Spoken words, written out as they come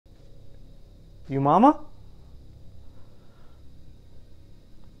You mama?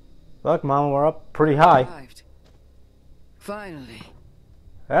 Look, mama, we're up pretty high. Arrived. Finally.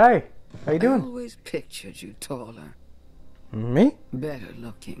 Hey, how you I doing? always pictured you taller, Me? better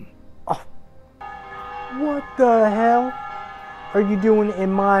looking. Oh. What the hell are you doing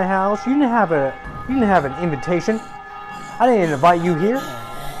in my house? You didn't have an invitation. I didn't invite you here.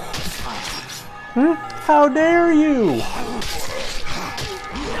 Hmm? How dare you?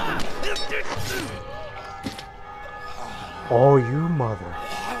 Oh, you mother.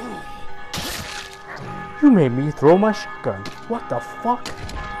 You made me throw my shotgun. What the fuck?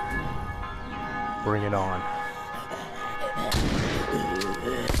 Bring it on.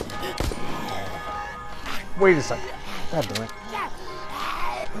 Wait a second. God damn it.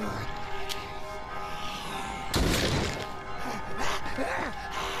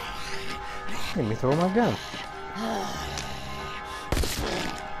 Made me throw my gun.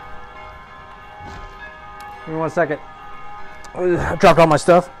 Give me 1 second. I dropped all my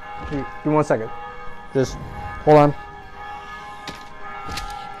stuff. Give me 1 second. Just hold on.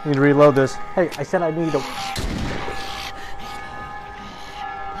 Need to reload this. Hey, I said I need to.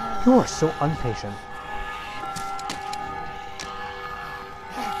 You are so impatient.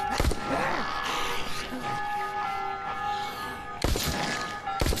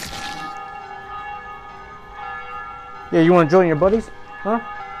 Yeah, you want to join your buddies? Huh?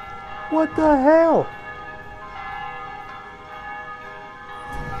 What the hell?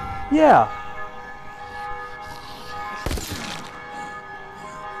 Yeah.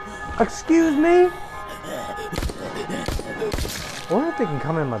 Excuse me? I wonder if they can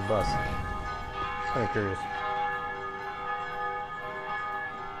come in my bus. Kind of curious.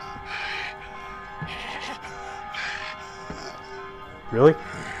 Really?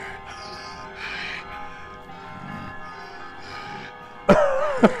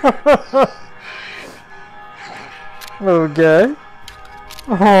 Okay.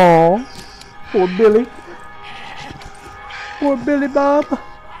 Oh, poor Billy. Poor Billy Bob.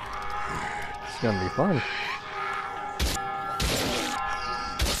 It's gonna be fun.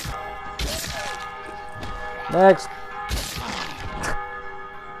 Next.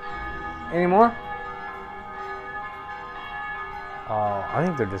 Any more? Oh, I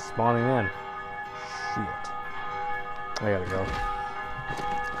think they're just spawning in. Shit. I gotta go.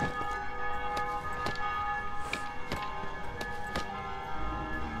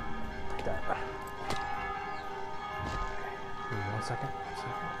 Like that. Okay. 1 second. 1 second.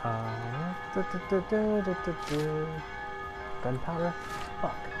 Gunpowder?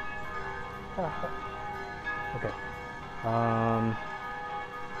 Fuck. Okay.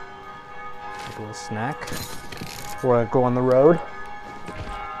 Take a little snack before I go on the road.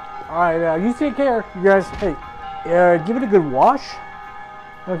 Alright, you take care, you guys. Hey, give it a good wash.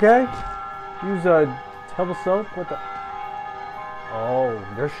 Okay? Use table soap. What the? Oh,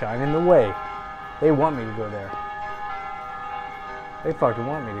 they're shining the way. They want me to go there. They fucking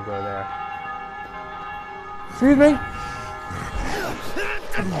want me to go there. Excuse me?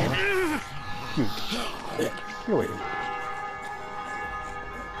 Come on. You're waiting.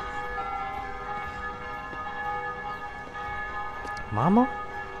 Mama?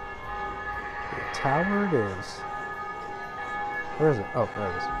 The tower it is. Where is it? Oh,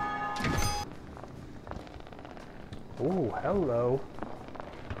 there it is. Oh, hello.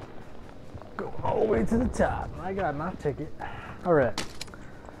 Going all the way to the top. I got my ticket. Alright.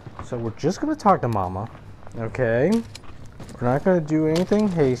 So we're just going to talk to Mama. Okay? We're not going to do anything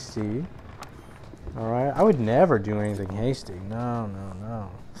hasty. Alright? I would never do anything hasty. No, no,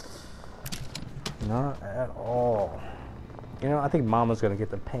 no. Not at all. You know, I think Mama's going to get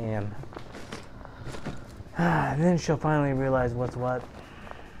the pan. And then she'll finally realize what's what.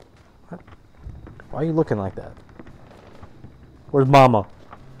 What? Why are you looking like that? Where's Mama?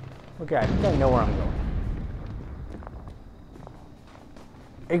 Okay, I think I know where I'm going.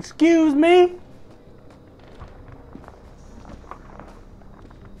 Excuse me?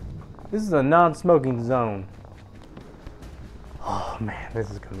 This is a non-smoking zone. Oh man, this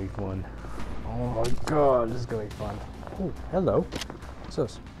is gonna be fun. Oh my god, this is gonna be fun. Oh, hello. What's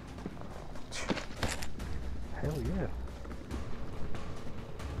this? Hell yeah.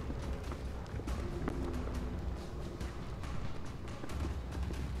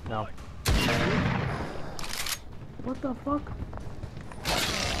 No. What the fuck?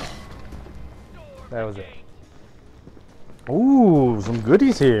 That was it. Ooh, some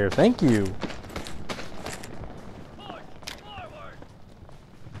goodies here. Thank you.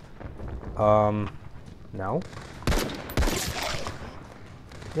 No.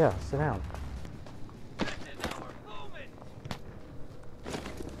 Yeah, sit down.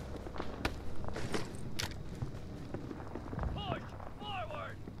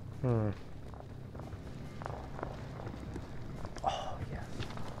 Oh, yes.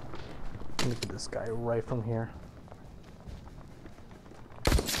 Look at this guy right from here.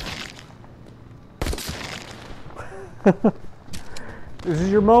 This is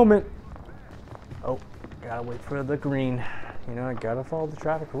your moment. Oh, gotta wait for the green. You know, I gotta follow the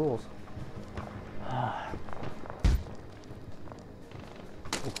traffic rules.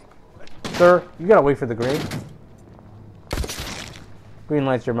 Sir, you gotta wait for the green. Green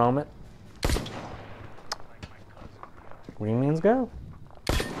light's your moment. Green means go.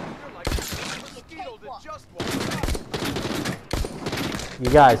 You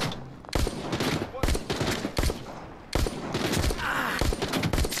guys.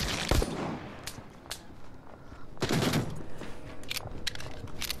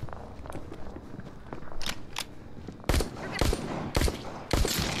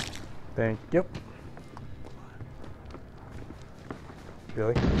 Thank you.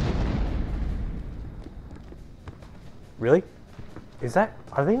 Really? Really? Is that...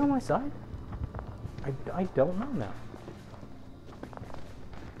 Are they on my side? I don't know now.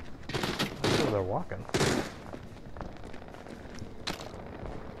 I don't know they're walking.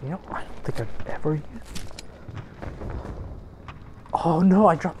 You know, I don't think I've ever used... Oh no,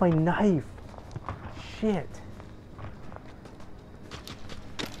 I dropped my knife. Shit.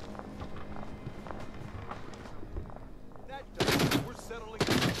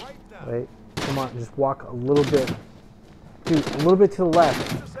 Wait, come on, just walk a little bit. Dude, a little bit to the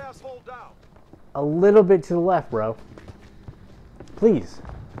left. A little bit to the left, bro. Please.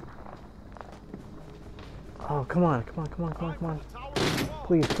 Oh, come on, come on, come on, come on, come on.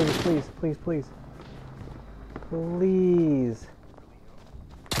 Please, please, please, please, please. Please.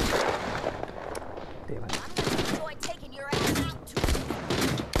 Damn it.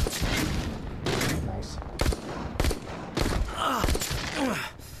 Nice.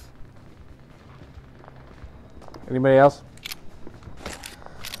 Anybody else?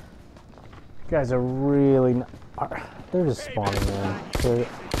 You guys are really not, they're just spawning, man.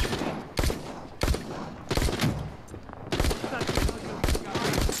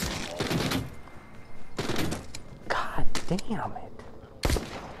 God damn it.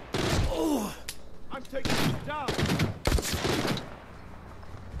 Oh, I'm taking you down.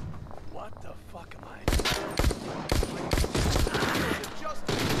 What the fuck am I doing? Just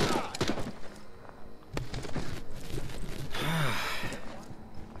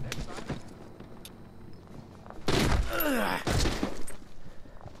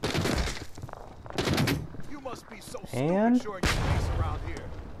you must be so and stupid showing your face around here.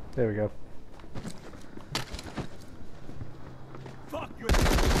 There we go. Fuck you.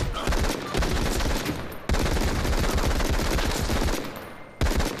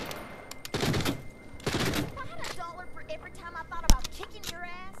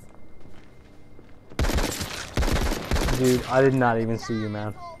 Dude, I did not even see you,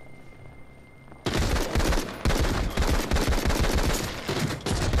 man.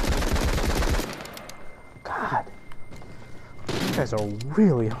 God. You guys are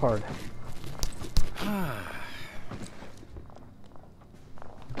really hard.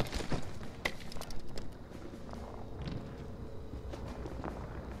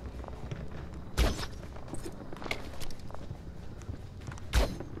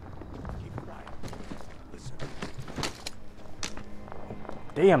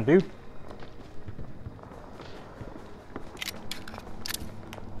 Damn, dude.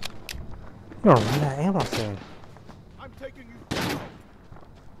 You're gonna run out of ammo soon. I'm taking you down.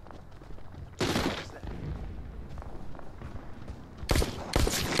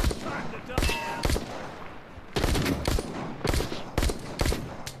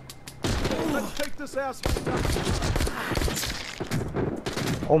 Let's take this asshole down.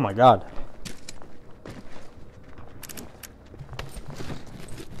 Oh my god.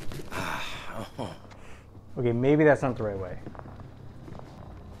 Okay, maybe that's not the right way.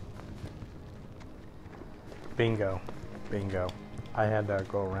 Bingo. Bingo. I had to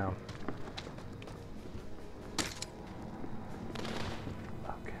go around.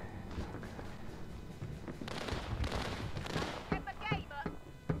 Okay.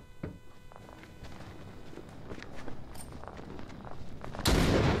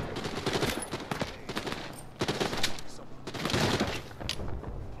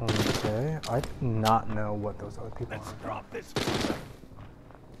 Okay, I do not know what those other people Let's are. drop this.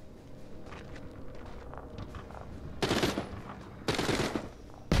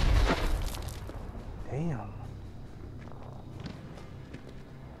 Damn.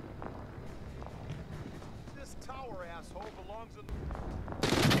 This tower asshole belongs in.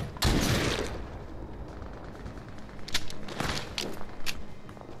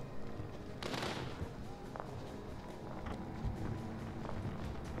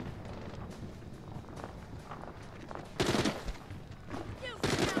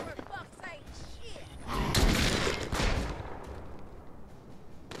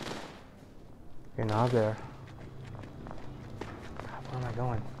 Okay, now there. God, where am I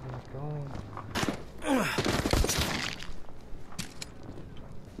going? Where am I going?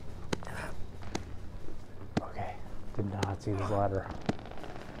 Okay, did not see this ladder.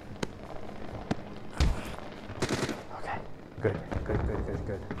 Okay, good. Okay,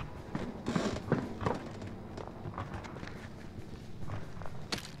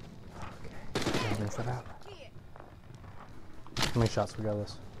 rinse that out. How many shots we got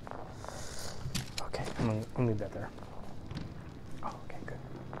this? Okay, I'm gonna leave that there. Oh, okay, good.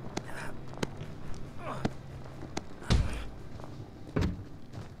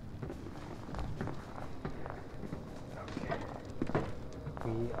 Okay.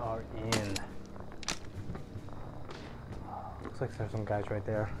 We are in. Looks like there's some guys right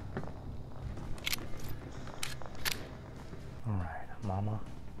there. Alright, mama.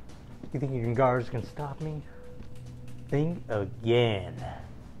 You think your guards can stop me? Think again.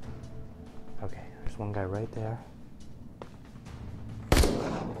 Okay, there's one guy right there.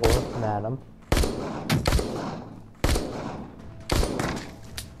 Or madam.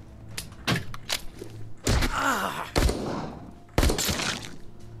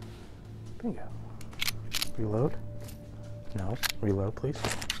 Bingo. Reload. No, reload, please.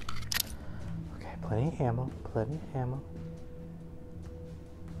 Okay, plenty of ammo.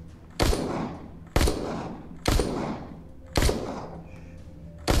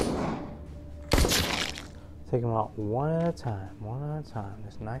 Take them out one at a time,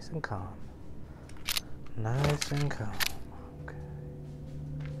 Just nice and calm. Okay.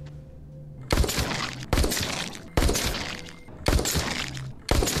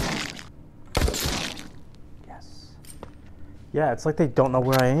 Yes. Yeah, it's like they don't know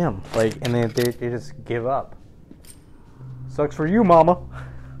where I am. Like, and they just give up. Sucks for you, mama.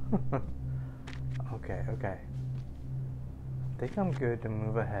 Okay. I think I'm good to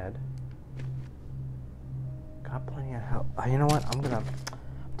move ahead. Got plenty of help. You know what? I'm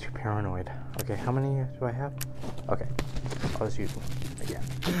too paranoid. Okay, how many do I have? Okay, I'll just use one again.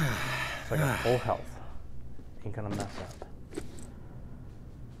 So I got full health. Ain't gonna mess up.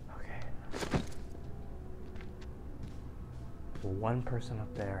 Okay. One person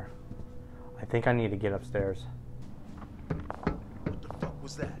up there. I think I need to get upstairs. What the fuck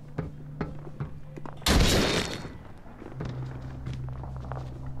was that?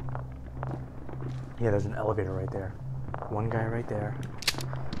 Yeah, there's an elevator right there. One guy right there.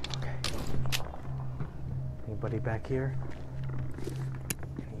 Okay. Anybody back here?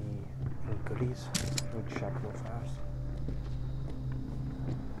 Any goodies? Let me check real fast.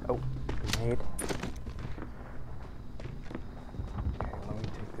 Oh, grenade. Okay, let me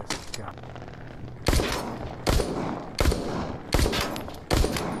take this gun.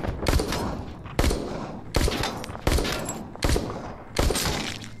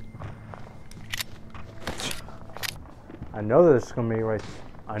 I know there's gonna be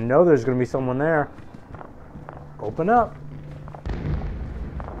I know there's gonna be someone there. Open up.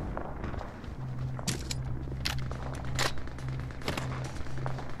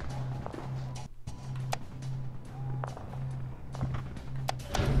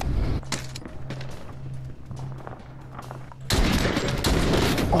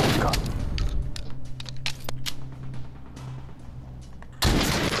 Oh God.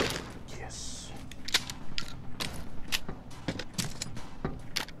 Yes.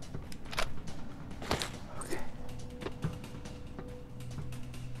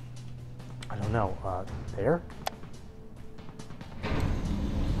 No, there?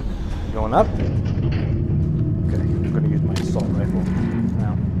 Going up? Okay, I'm gonna use my assault rifle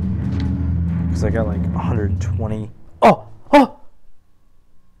now. Because I got like 120. Oh! I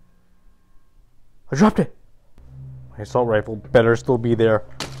dropped it! My assault rifle better still be there.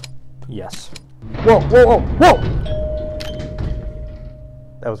 Yes. Whoa!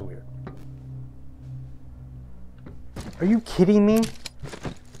 That was weird. Are you kidding me?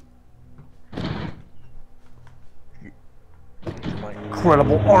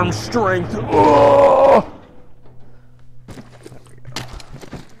 Incredible arm strength. Oh! There we go.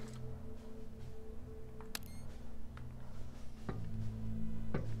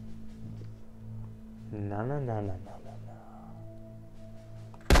 No.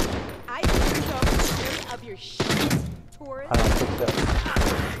 I think so. Of your shit, tourist. I don't think so.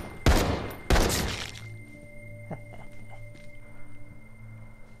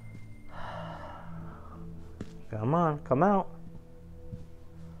 Come on, come out.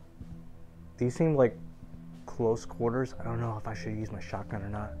 These seem like close quarters. I don't know if I should use my shotgun or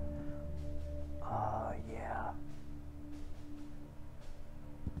not. Yeah.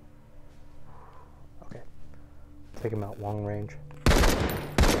 Okay. Take him out long range.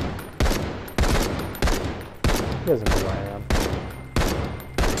 doesn't know where I am.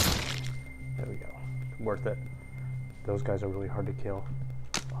 There we go. Worth it. Those guys are really hard to kill.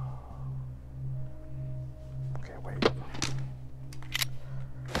 Okay, wait.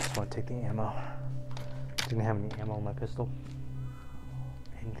 I just want to take the ammo. Didn't have any ammo on my pistol.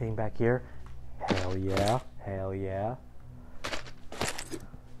 Anything back here? Hell yeah. Hell yeah.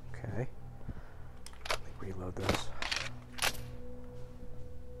 Okay. Let me reload this.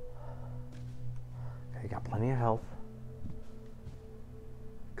 Okay, got plenty of health.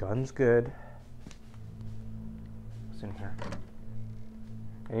 Gun's good. What's in here?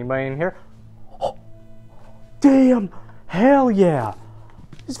 Anybody in here? Oh, damn! Hell yeah!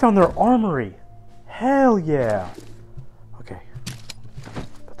 Just found their armory. Hell yeah! Okay.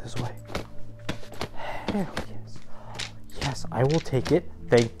 Put this away. Hell yes. Yes, I will take it.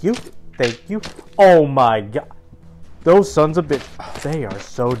 Thank you. Thank you. Oh my god. Those sons of bitch. They are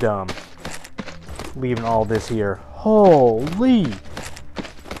so dumb. Leaving all this here. Holy.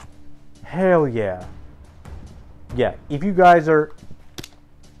 Hell yeah. Yeah, if you guys are...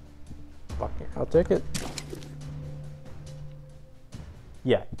 Fuck it, I'll take it.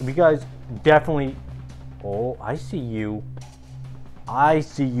 Yeah, if you guys definitely... Oh, I see you. I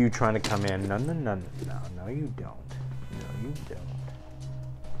see you trying to come in. No, no, no, no, no, no, you don't. No, you don't.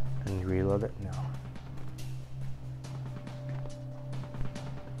 And you reload it? No.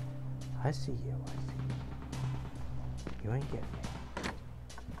 I see you. I see you. You ain't getting me.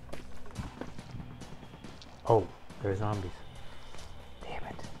 Oh, there's zombies. Damn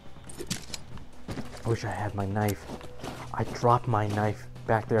it. I wish I had my knife. I dropped my knife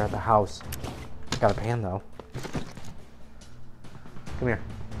back there at the house. Got a pan though. Come here.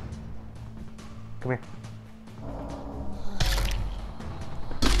 Come here.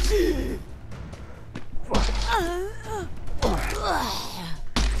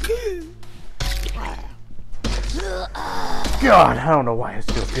 God, I don't know why it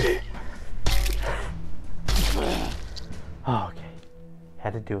feels good. Oh, okay.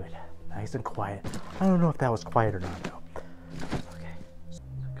 Had to do it. Nice and quiet. I don't know if that was quiet or not, though. Okay. There's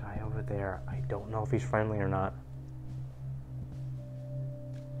a guy over there. I don't know if he's friendly or not.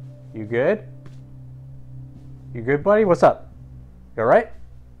 You good? You good, buddy? What's up? You alright?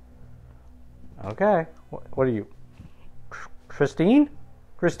 Okay. What are you? Christine?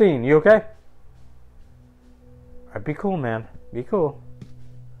 Christine, you okay? Alright, be cool, man. Be cool.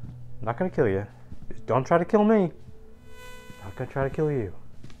 I'm not gonna kill you. Just don't try to kill me. Not gonna try to kill you.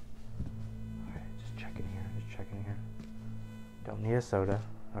 Alright, just checking here. Just checking here. Don't need a soda.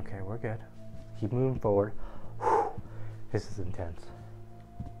 Okay, we're good. Keep moving forward. Whew. This is intense.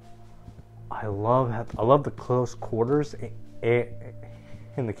 I love the close quarters in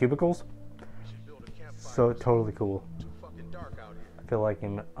the cubicles. So totally cool. I feel like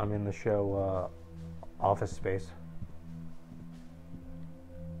I'm in the show Office Space.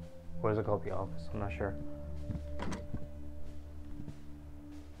 What is it called? The Office? I'm not sure.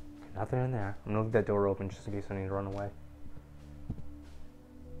 Nothing in there. I'm gonna leave that door open just in case I need to run away.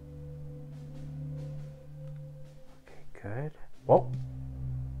 Okay, good. Whoa!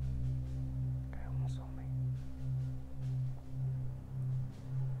 Okay, almost saw me.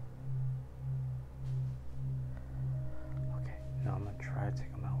 Okay, now I'm gonna try to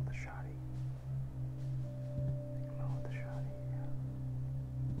take him out with a shotty. Take him out with a shotty, yeah.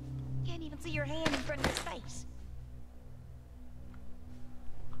 Can't even see your hand in front of his face.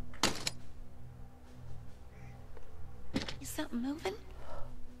 Is something moving?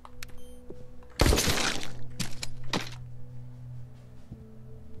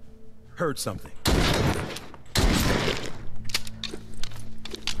 Heard something.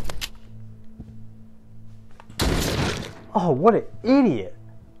 Oh, what an idiot.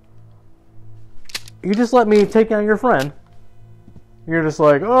 You just let me take out your friend. You're just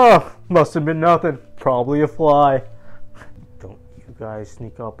like, oh, must have been nothing. Probably a fly. Don't you guys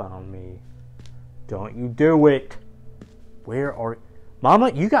sneak up on me. Don't you do it. Where are...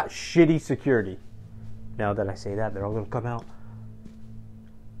 Mama, you got shitty security. Now that I say that, they're all going to come out.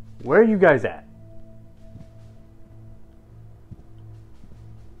 Where are you guys at?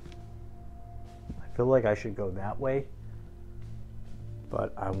 I feel like I should go that way.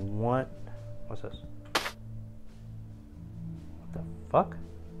 But I want... What's this? What the fuck?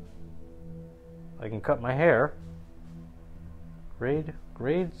 I can cut my hair. Grade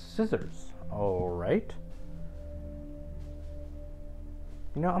scissors. Alright.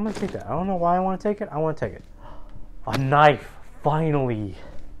 You know, I'm gonna take that. I don't know why I want to take it. I want to take it. A knife! Finally!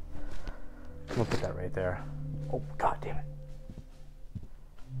 I'm gonna put that right there. Oh, god damn it.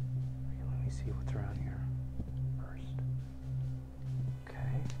 Okay, let me see what's around here first.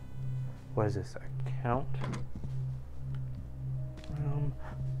 Okay. What is this? Account?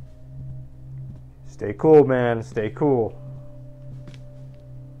 Stay cool, man. Stay cool.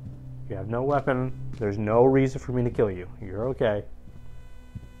 You have no weapon. There's no reason for me to kill you. You're okay.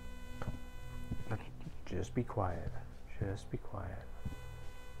 Just be quiet. Just be quiet.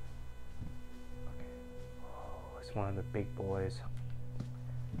 Okay. Oh, it's one of the big boys.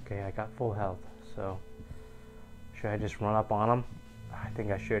 Okay, I got full health, so should I just run up on him? I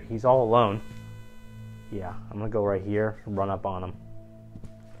think I should. He's all alone. Yeah, I'm gonna go right here and run up on him.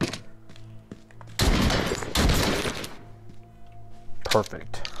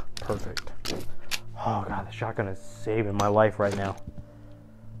 Perfect. Perfect. Oh god, the shotgun is saving my life right now.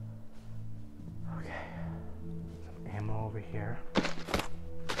 Okay. Some ammo over here.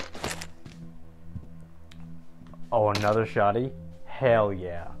 Oh, another shotty? Hell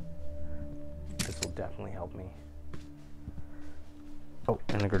yeah. This will definitely help me. Oh,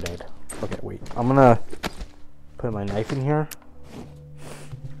 and a grenade. Okay, wait. I'm gonna put my knife in here.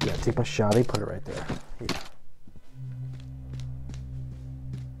 Yeah, take my shotty, put it right there. Yeah.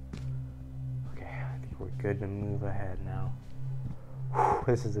 Okay, I think we're good to move ahead now. Whew,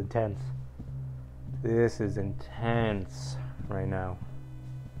 this is intense. This is intense right now.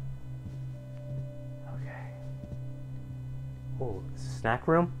 Okay. Oh, snack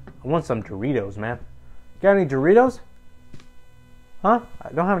room? I want some Doritos, man. Got any Doritos? Huh? I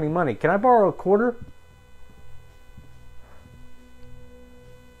don't have any money. Can I borrow a quarter?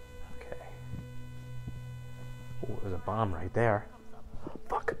 Okay. Oh, there's a bomb right there.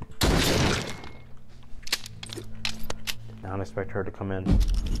 Fuck. Did not expect her to come in.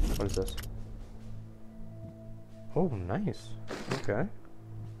 What is this? Oh, nice. Okay.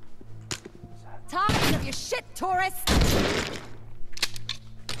 Talking of your shit, tourist!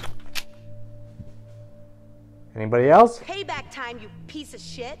 Anybody else? Payback time, you piece of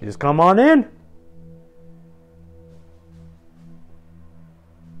shit! Just come on in.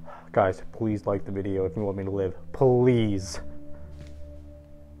 Guys, please like the video if you want me to live. Please.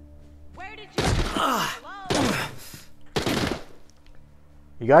 Where did you... Hello?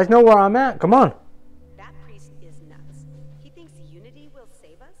 You guys know where I'm at. Come on. That priest is nuts. He thinks unity will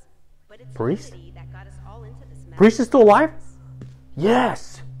save us, but it's Priest? unity that got us all into this mess. Priest is still alive?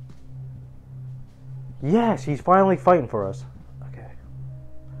 Yes. Yes, he's finally fighting for us. Okay.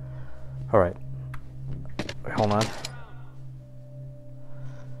 Alright. Wait, hold on.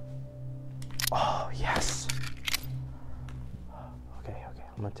 Oh, yes. Okay, okay.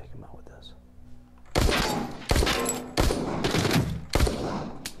 I'm gonna take him out with this.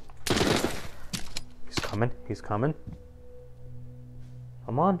 He's coming. He's coming.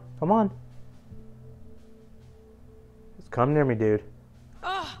 Come on. Come on. Just come near me, dude.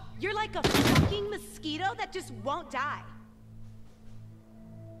 Oh, you're like a fucking mosquito that just won't die.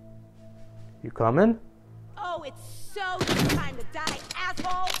 You coming? Oh, it's so time to die,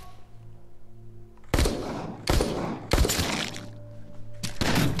 asshole!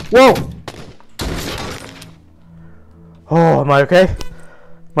 Whoa! Oh, am I okay?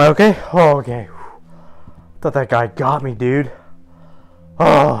 Am I okay? Oh, okay. Thought that guy got me, dude.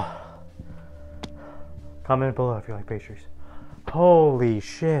 Oh. Comment below if you like pastries. Holy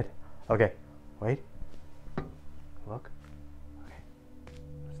shit. Okay, wait. Look. Okay.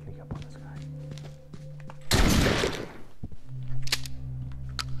 Let's sneak up on this guy.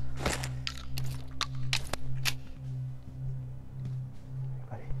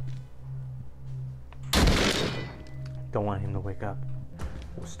 Anybody? Don't want him to wake up.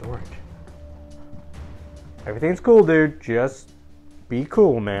 Oh, storage. Everything's cool, dude. Just be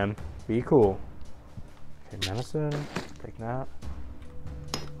cool, man. Be cool. Okay, medicine. Take that.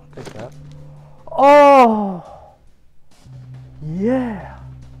 I'll take that. Oh! Yeah!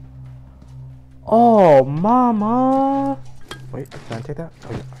 Oh, mama! Wait, can I take that?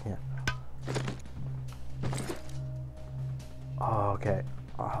 Oh, yeah, I can't. Oh, okay.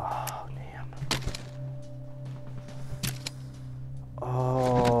 Oh, damn.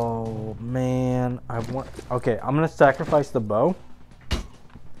 Oh, man. I want... Okay, I'm gonna sacrifice the bow.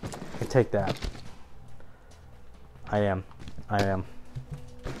 And take that. I am.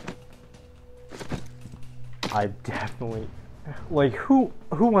 I definitely... Like, who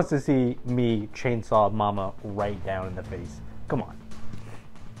wants to see me chainsaw mama right down in the face? Come on.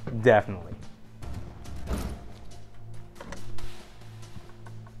 Definitely.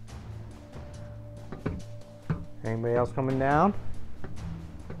 Anybody else coming down?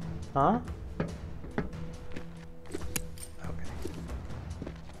 Huh? Okay.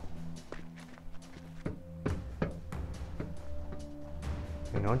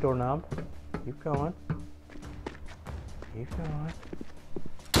 You know, doorknob. Keep going. Keep going.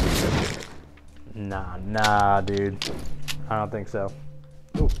 Nah, dude. I don't think so.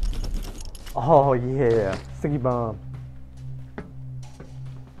 Ooh. Oh yeah, sticky bomb.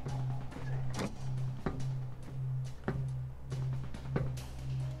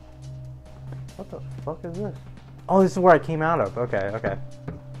 What the fuck is this? Oh, this is where I came out of. Okay, okay.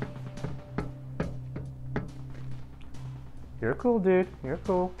 You're cool, dude. You're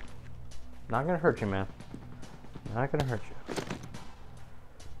cool. Not gonna hurt you, man. Not gonna hurt you.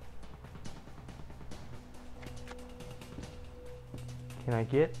 Can I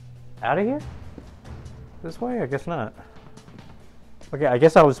get out of here? This way? I guess not. Okay, I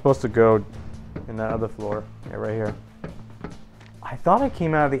guess I was supposed to go in that other floor. Yeah, right here. I thought I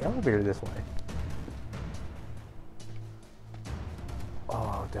came out of the elevator this way.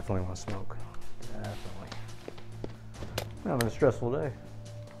 Oh, definitely want to smoke. Definitely. I'm having a stressful day.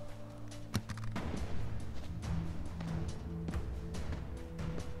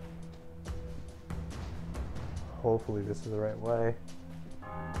 Hopefully this is the right way.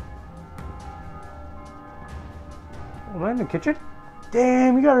 Oh man, the kitchen?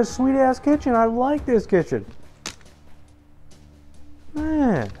 Damn, you got a sweet ass kitchen. I like this kitchen.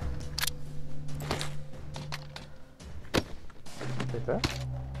 Man. Take that.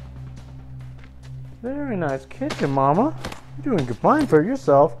 Very nice kitchen, mama. You're doing fine for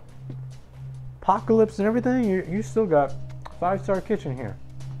yourself. Apocalypse and everything, you still got 5-star kitchen here.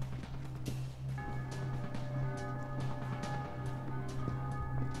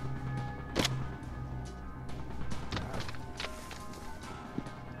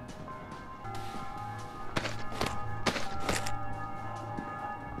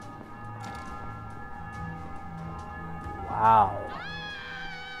 Wow.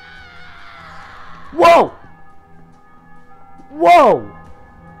 Whoa! Whoa!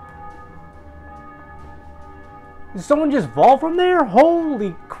 Did someone just fall from there?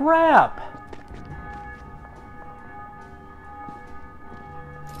 Holy crap!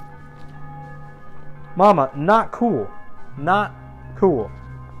 Mama, not cool. Not cool.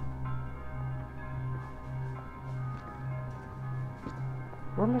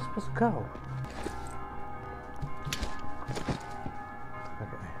 Where am I supposed to go?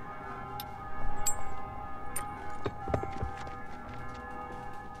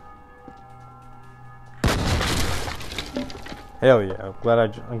 Hell yeah!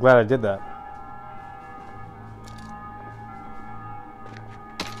 I'm glad I did that.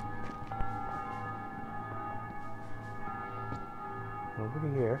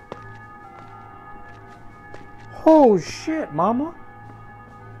 Nobody here. Oh shit, mama!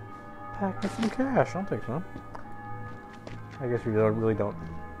 Pack me some cash. I'll take some. I guess we really don't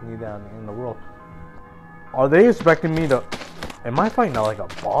need that in the world. Are they expecting me to? Am I fighting like a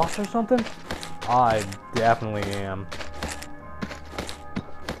boss or something? I definitely am.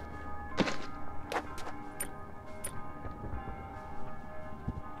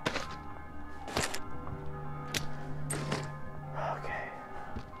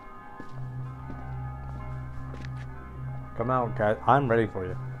 Come out, guys. I'm ready for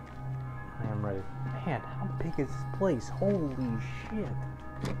you. I am ready. Man, how big is this place? Holy shit.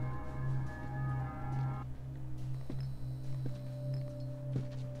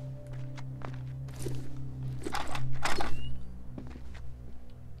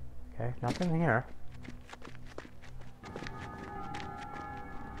 Okay, nothing here.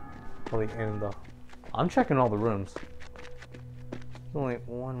 Probably in the... I'm checking all the rooms. There's only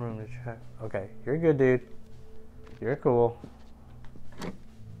one room to check. Okay, you're good, dude. You're cool.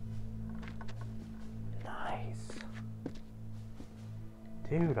 Nice.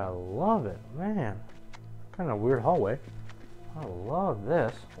 Dude, I love it. Man. Kind of weird hallway. I love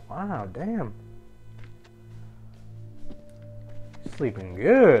this. Wow, damn. Sleeping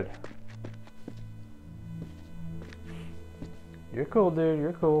good. You're cool, dude.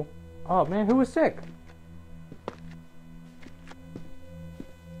 You're cool. Oh, man, who was sick?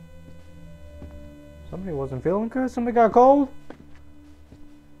 Somebody wasn't feeling good? Somebody got cold?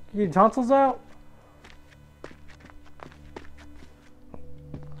 Get your tonsils out?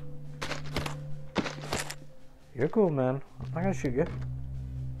 You're cool, man. I'm not gonna shoot you. Okay,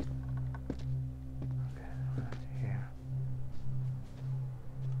 right here.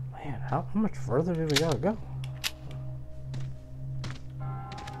 Man, how much further do we gotta go?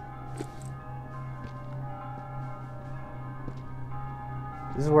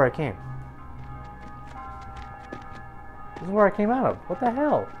 This is where I came. This is where I came out of. What the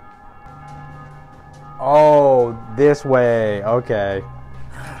hell? Oh, this way. Okay.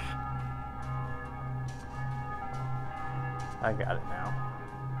 I got it now.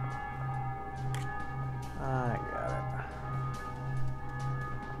 I got it.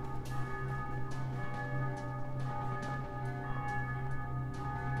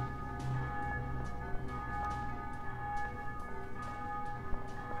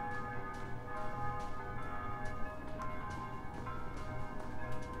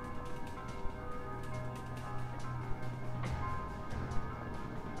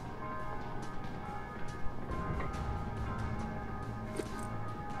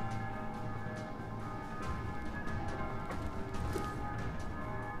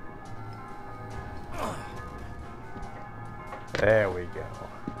 There we go.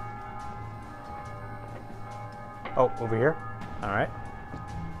 Oh, over here? Alright.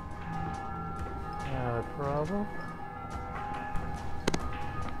 Not a problem.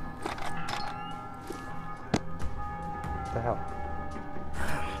 What the hell?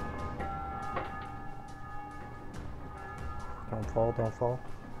 Don't fall, don't fall.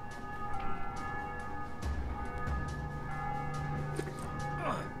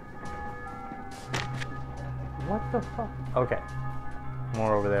 What the fuck? Okay.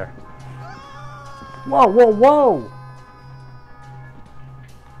 More over there. Whoa, whoa, whoa!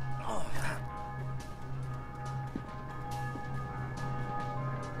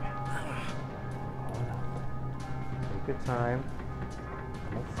 Take your time.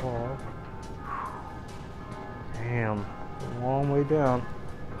 Don't fall. Damn. It's a long way down.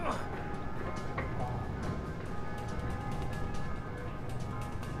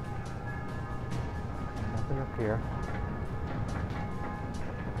 Nothing up here.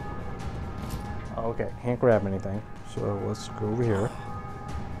 Okay, can't grab anything. So let's go over here.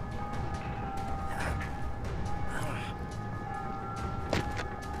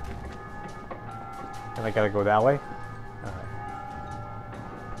 And I gotta go that way? Alright.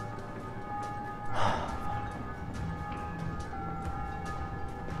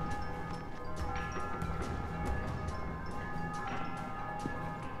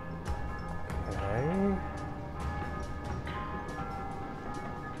 Okay.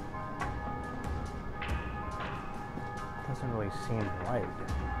 Doesn't really seem right.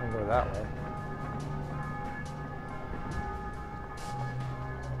 I'm gonna go that way.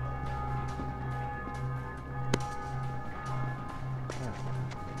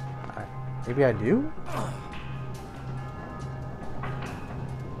 Maybe I do?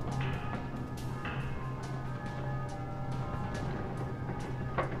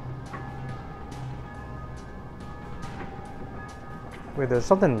 Wait, there's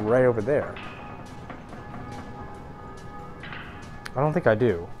something right over there. I don't think I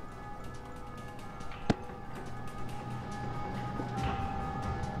do.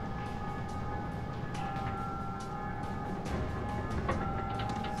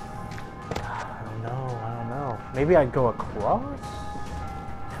 I don't know. Maybe I'd go across?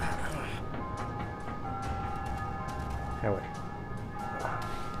 Anyway.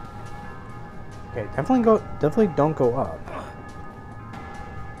 Okay, definitely don't go up.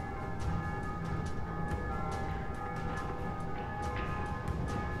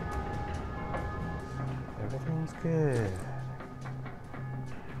 Everything's good.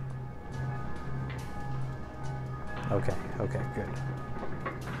 Okay, good.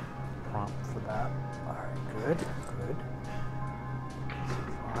 Prompt for that. Alright, good. So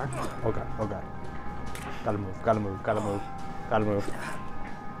far. Oh god. Gotta move.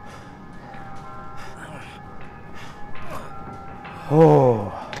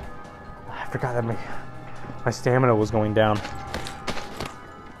 Oh, I forgot that my stamina was going down.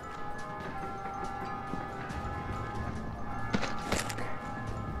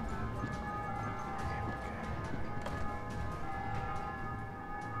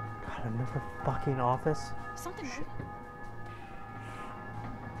 God, another fucking office. Something. Shit.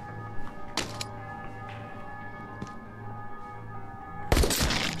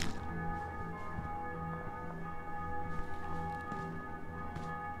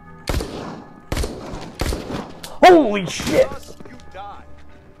 Holy shit! You die.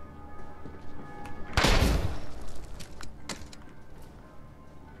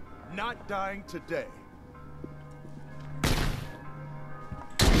 Not dying today.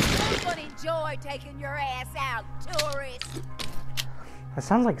 You would enjoy taking your ass out, tourist. That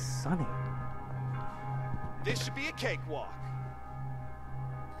sounds like Sunny. This should be a cakewalk.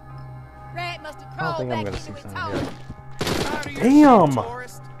 Rat must have I don't crawled think I'm back gonna into see its Sunny hole. here. Out of your Damn! shit,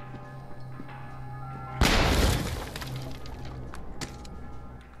 tourist.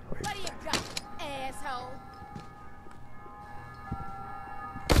 What do you got, asshole?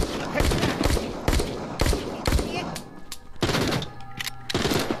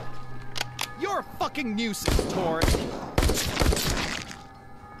 You're a fucking nuisance, tourist.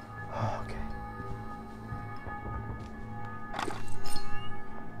 Okay.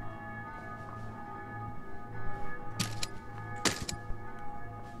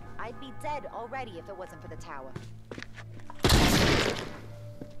 I'd be dead already if it wasn't for the tower.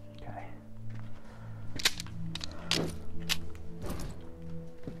 Okay.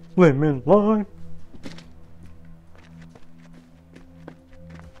 Lemon lime.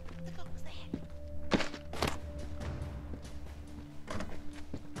 What the fuck was that?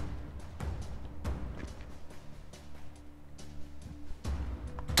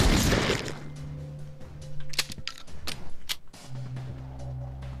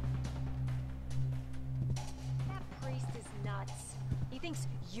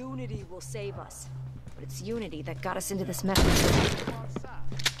 unity will save us. But it's unity that got us into this mess. Go outside.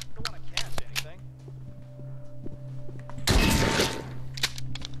 Don't want to catch anything.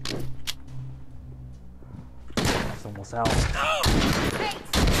 It's almost out. Hey,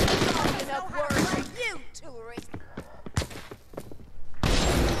 not enough words for you, tourist.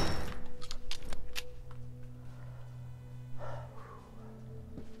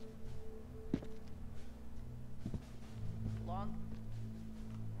 Long.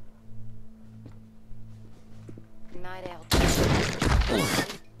 Night out.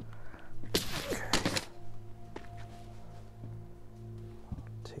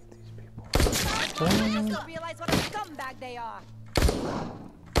 Take these people. I just don't realize what a scumbag they are.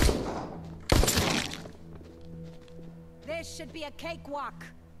 This should be a cakewalk.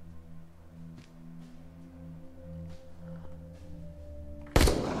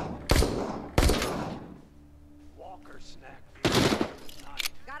 Walker snack.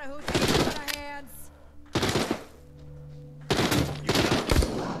 Got a hoot in our hands.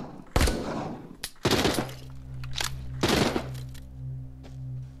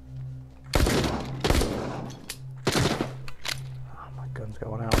 Oh, my gun's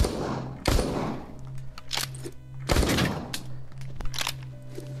going out.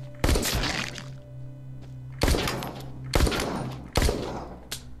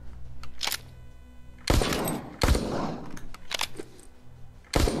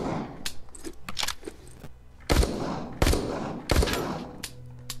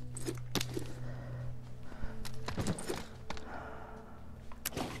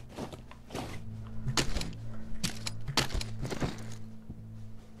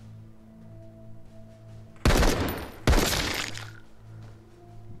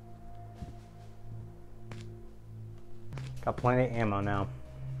 Got plenty of ammo now.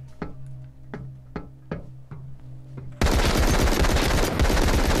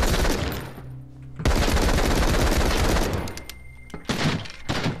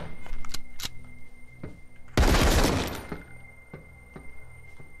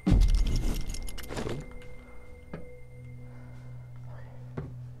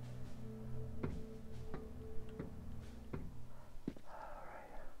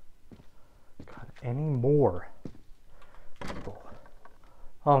 Got any more?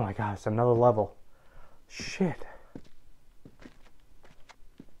 Oh my god, it's another level. Shit.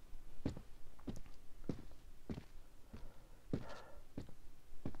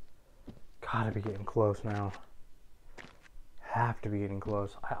 Gotta be getting close now. Have to be getting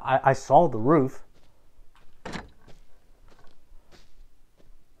close. I saw the roof.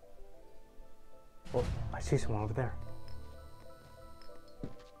 Oh, I see someone over there.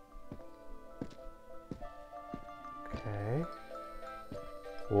 Okay.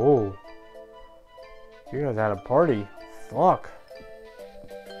 Whoa. You guys had a party. Fuck.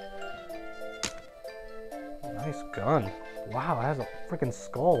 Nice gun. Wow, it has a freaking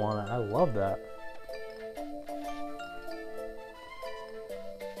skull on it. I love that.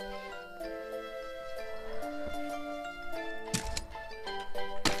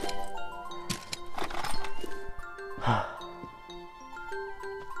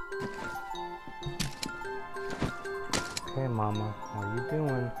 Hey, Mama, how are you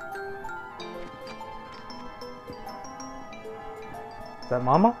doing? Is that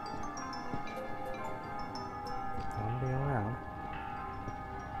Mama? Nobody around.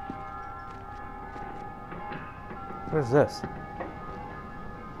 What is this?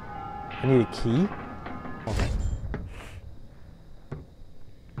 I need a key? Okay.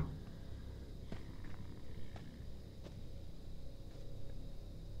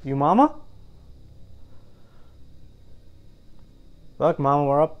 You Mama? Look, Mama,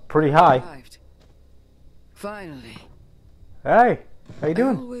 we're up pretty high. Arrived. Finally. Hey, how you I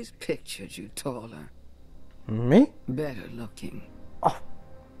doing? always pictured you taller, Me? better looking. Oh.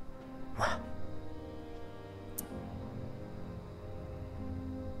 Wow.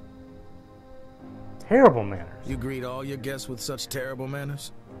 Terrible manners. You greet all your guests with such terrible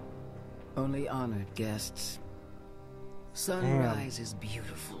manners? Only honored guests. Sunrise is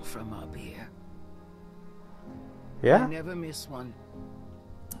beautiful from up here. I Yeah? never miss one.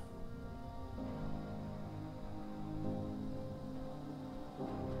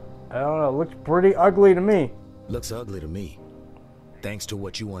 I don't know, it looks pretty ugly to me. Looks ugly to me. Thanks to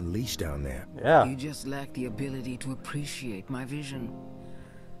what you unleashed down there. Yeah. You just lack the ability to appreciate my vision.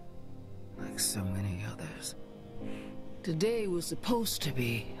 Like so many others. Today was supposed to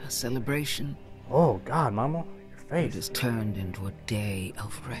be a celebration. Oh, God, Mama. Your It face. has turned into a day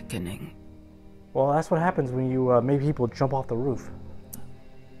of reckoning. Well, that's what happens when you make people jump off the roof.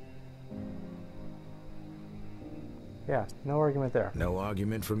 Yeah, no argument there. No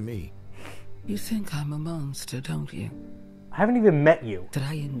argument from me. You think I'm a monster, don't you? I haven't even met you. That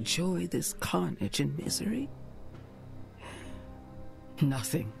I enjoy this carnage and misery?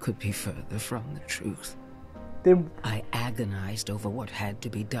 Nothing could be further from the truth. Then I agonized over what had to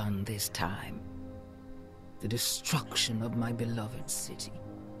be done this time. The destruction of my beloved city.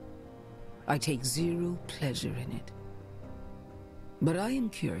 I take zero pleasure in it. But I am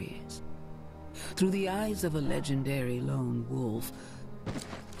curious. Through the eyes of a legendary lone wolf,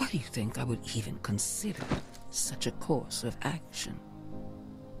 why do you think I would even consider such a course of action?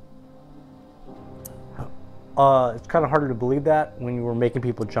 It's kind of harder to believe that when you were making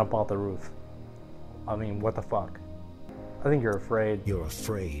people jump off the roof. I mean, what the fuck? I think you're afraid. You're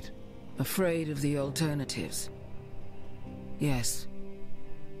afraid. Afraid of the alternatives. Yes.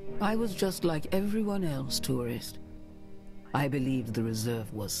 I was just like everyone else, tourist. I believed the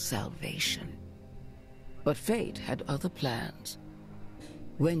reserve was salvation. But fate had other plans.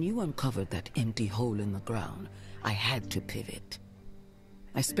 When you uncovered that empty hole in the ground, I had to pivot.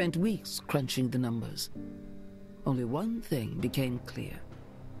 I spent weeks crunching the numbers. Only one thing became clear.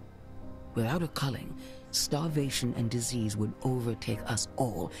 Without a culling, starvation and disease would overtake us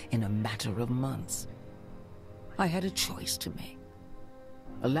all in a matter of months. I had a choice to make.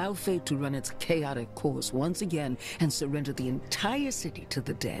 Allow fate to run its chaotic course once again and surrender the entire city to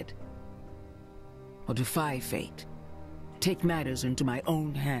the dead. Or defy fate, take matters into my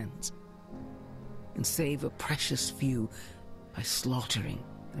own hands, and save a precious few by slaughtering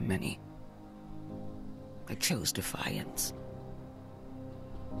the many. I chose defiance.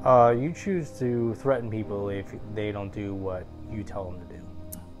 You choose to threaten people if they don't do what you tell them to do.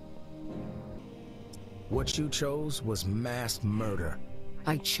 What you chose was mass murder.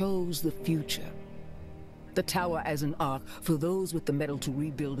 I chose the future. The tower as an ark for those with the metal to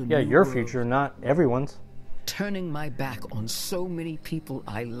rebuild a new your world. future, not everyone's. Turning my back on so many people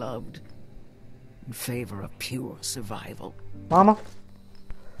I loved in favor of pure survival. Mama?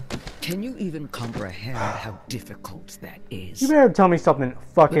 Can you even comprehend how difficult that is? You better tell me something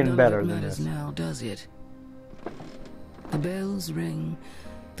But fucking none better of it than matters this. now, does it? The bells ring,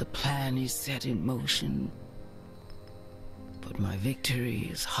 the plan is set in motion, but my victory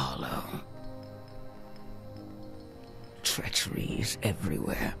is hollow. Treachery is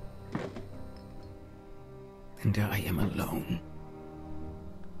everywhere, and I am alone.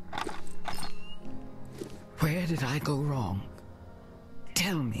 Where did I go wrong?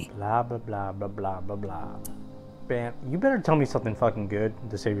 Tell me. Blah, blah, blah, blah, blah, blah, blah. Bam. You better tell me something fucking good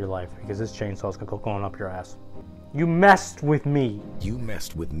to save your life, because this chainsaw's gonna go going up your ass. You messed with me. You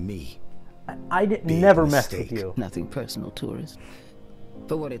messed with me. I didn't Big never mess mistake. with you. Nothing personal, tourist.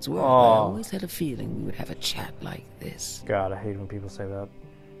 For what it's worth, I Oh. always had a feeling we would have a chat like this. God, I hate when people say that.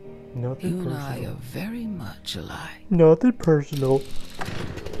 Nothing You and I personal. are very much alike. Nothing personal.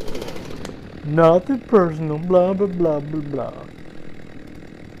 Nothing personal. Blah, blah, blah, blah, blah.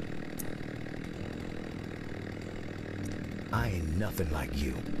 I ain't nothing like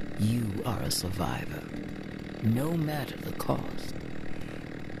you. You are a survivor, no matter the cost.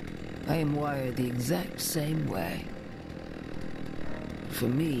 I am wired the exact same way. For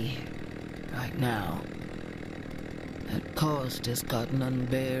me, right now, that cost has gotten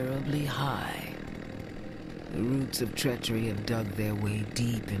unbearably high. The roots of treachery have dug their way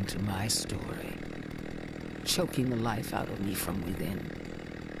deep into my story, choking the life out of me from within.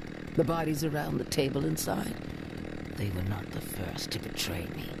 The bodies around the table inside, they were not the first to betray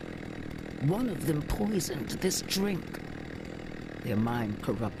me. One of them poisoned this drink. Their mind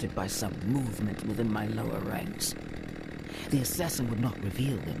corrupted by some movement within my lower ranks. The assassin would not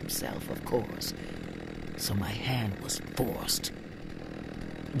reveal himself, of course, so my hand was forced.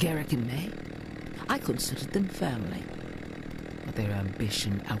 Garrick and May, I considered them family, but their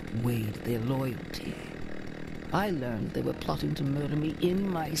ambition outweighed their loyalty. I learned they were plotting to murder me in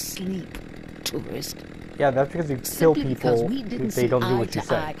my sleep, tourist. Yeah, that's because you kill Simply people because we didn't if they see don't do eye what you to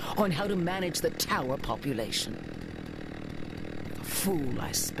say. eye on how to manage the tower population. A fool,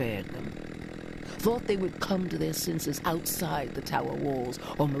 I spared them. Thought they would come to their senses outside the tower walls,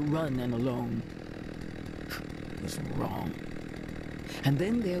 on the run and alone. It was wrong. And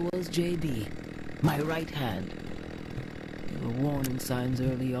then there was JB, my right hand. There were warning signs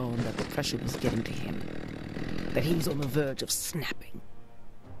early on that the pressure was getting to him, that he was on the verge of snapping.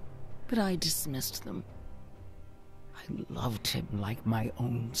 But I dismissed them. I loved him like my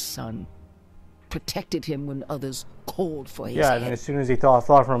own son. Protected him when others called for his Yeah, head. and as soon as he thought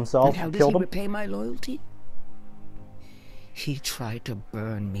for himself, And how did killed he him. repay my loyalty? He tried to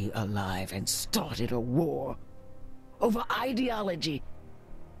burn me alive and started a war over ideology.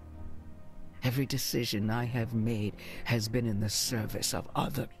 Every decision I have made has been in the service of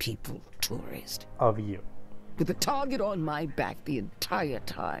other people, tourist. Of you. With the target on my back the entire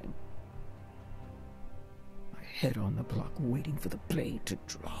time. My head on the block, waiting for the blade to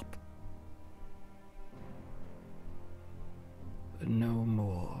drop. But no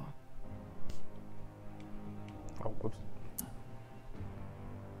more. Oh, whoops.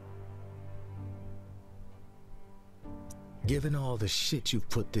 Given all the shit you've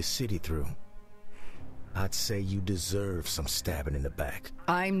put this city through, I'd say you deserve some stabbing in the back.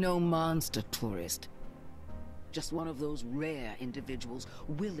 I'm no monster, tourist. Just one of those rare individuals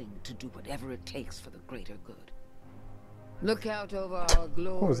willing to do whatever it takes for the greater good. Look out over our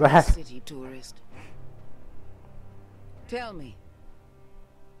glorious that? city, tourist. Tell me,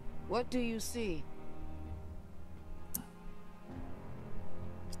 what do you see?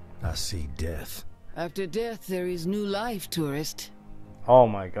 I see death. After death, there is new life, tourist. Oh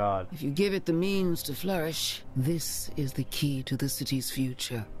my god. If you give it the means to flourish, this is the key to the city's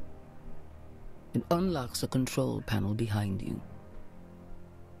future. It unlocks a control panel behind you.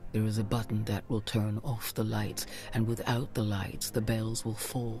 There is a button that will turn off the lights, and without the lights, the bells will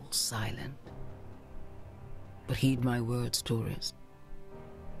fall silent. But heed my words, tourist.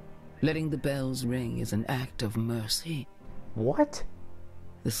 Letting the bells ring is an act of mercy. What?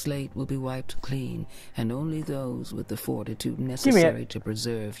 The slate will be wiped clean, and only those with the fortitude necessary to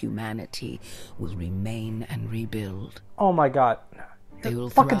preserve humanity will remain and rebuild. Oh my god. They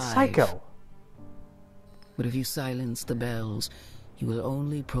will Fucking thrive. psycho. But if you silence the bells, you will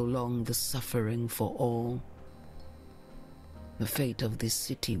only prolong the suffering for all. The fate of this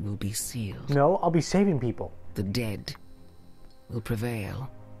city will be sealed. No, I'll be saving people. The dead will prevail.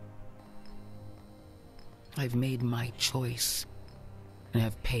 I've made my choice, and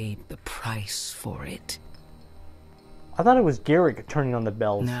have paid the price for it. I thought it was Garrick turning on the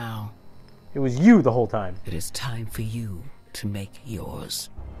bells. Now, It was you the whole time. it is time for you to make yours.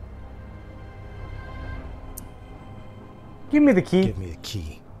 Give me the key. Give me the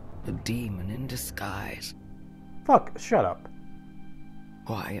key. A demon in disguise. Fuck, shut up.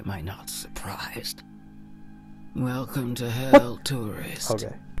 Why am I not surprised? Welcome to hell, tourist.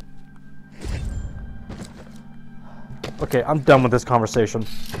 Okay. Okay, I'm done with this conversation.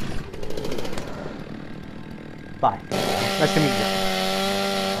 Bye. Nice to meet you.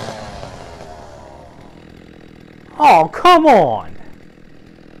 Oh, come on!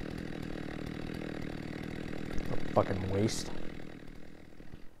 A fucking waste.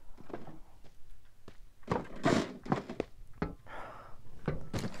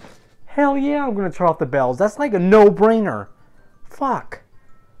 Hell yeah, I'm gonna turn off the bells. That's like a no-brainer. Fuck.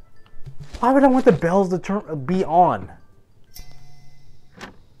 Why would I want the bells to be on?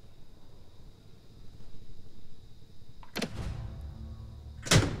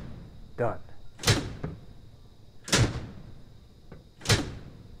 Done.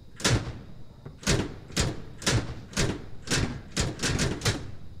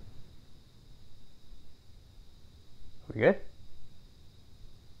 We good?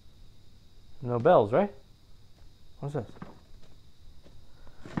 No bells, right? What's this?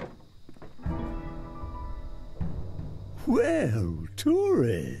 Well,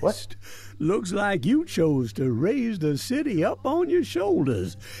 tourist. What? Looks like you chose to raise the city up on your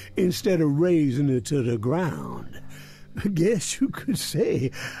shoulders instead of raising it to the ground. I guess you could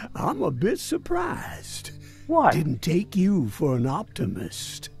say I'm a bit surprised. What? Didn't take you for an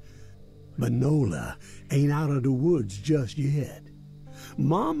optimist. But Nola ain't out of the woods just yet.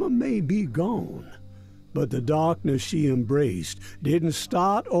 Mama may be gone, but the darkness she embraced didn't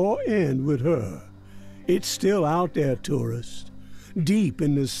start or end with her. It's still out there, tourist, deep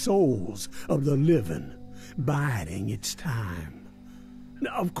in the souls of the living, biding its time.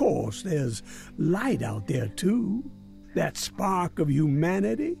 Now, of course, there's light out there, too, that spark of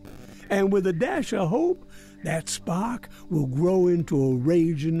humanity, and with a dash of hope, that spark will grow into a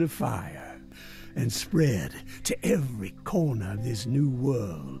raging fire and spread to every corner of this new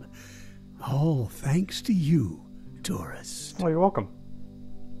world. All thanks to you, tourist. Oh, you're welcome.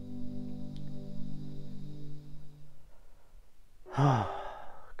 Oh,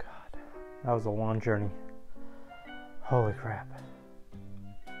 God. That was a long journey. Holy crap.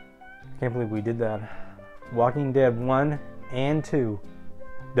 Can't believe we did that. Walking Dead 1 and 2.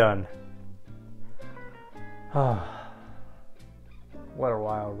 Done. What a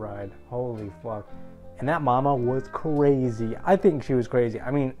wild ride. Holy fuck. And that mama was crazy. I think she was crazy.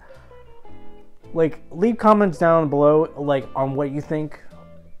 I mean, like, leave comments down below, like, on what you think,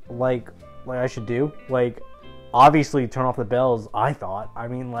 like I should do. Like, obviously turn off the bells, I thought. I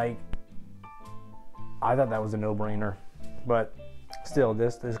mean, like, I thought that was a no-brainer. But still,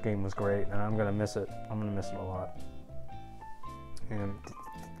 this game was great, and I'm gonna miss it. I'm gonna miss it a lot. And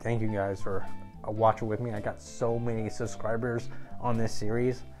thank you guys for watching with me. I got so many subscribers on this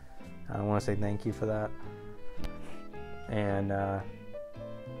series. I want to say thank you for that. And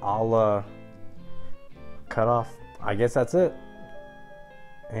I'll cut off. I guess that's it.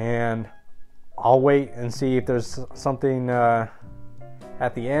 And I'll wait and see if there's something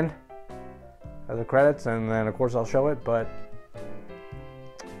at the end of the credits, and then of course I'll show it. But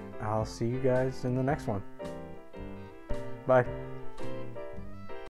I'll see you guys in the next one. Bye.